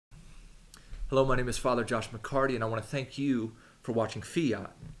Hello, my name is Father Josh McCarty, and I want to thank you for watching FIAT.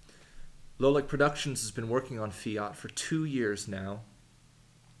 Lowlight Productions has been working on FIAT for 2 years now,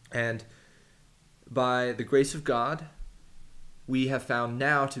 and by the grace of God, we have found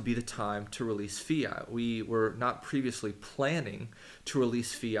now to be the time to release FIAT. We were not previously planning to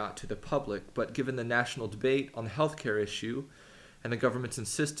release FIAT to the public, but given the national debate on the healthcare issue and the government's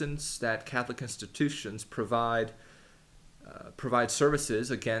insistence that Catholic institutions provide services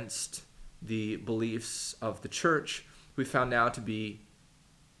against the beliefs of the Church, we found now to be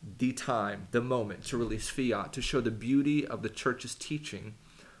the time, the moment to release FIAT, to show the beauty of the Church's teaching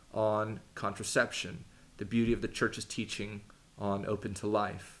on contraception, the beauty of the Church's teaching on open to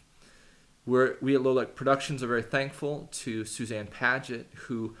life. We at Lowlight Productions are very thankful to Suzanne Paget,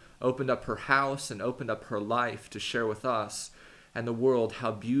 who opened up her house and opened up her life to share with us and the world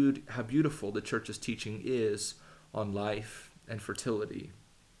how beautiful the Church's teaching is on life and fertility.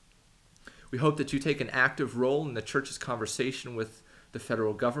 We hope that you take an active role in the Church's conversation with the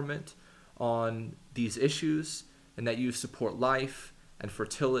federal government on these issues and that you support life and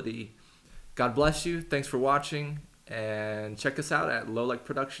fertility. God bless you. Thanks for watching, and check us out at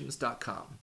lowlightproductions.com.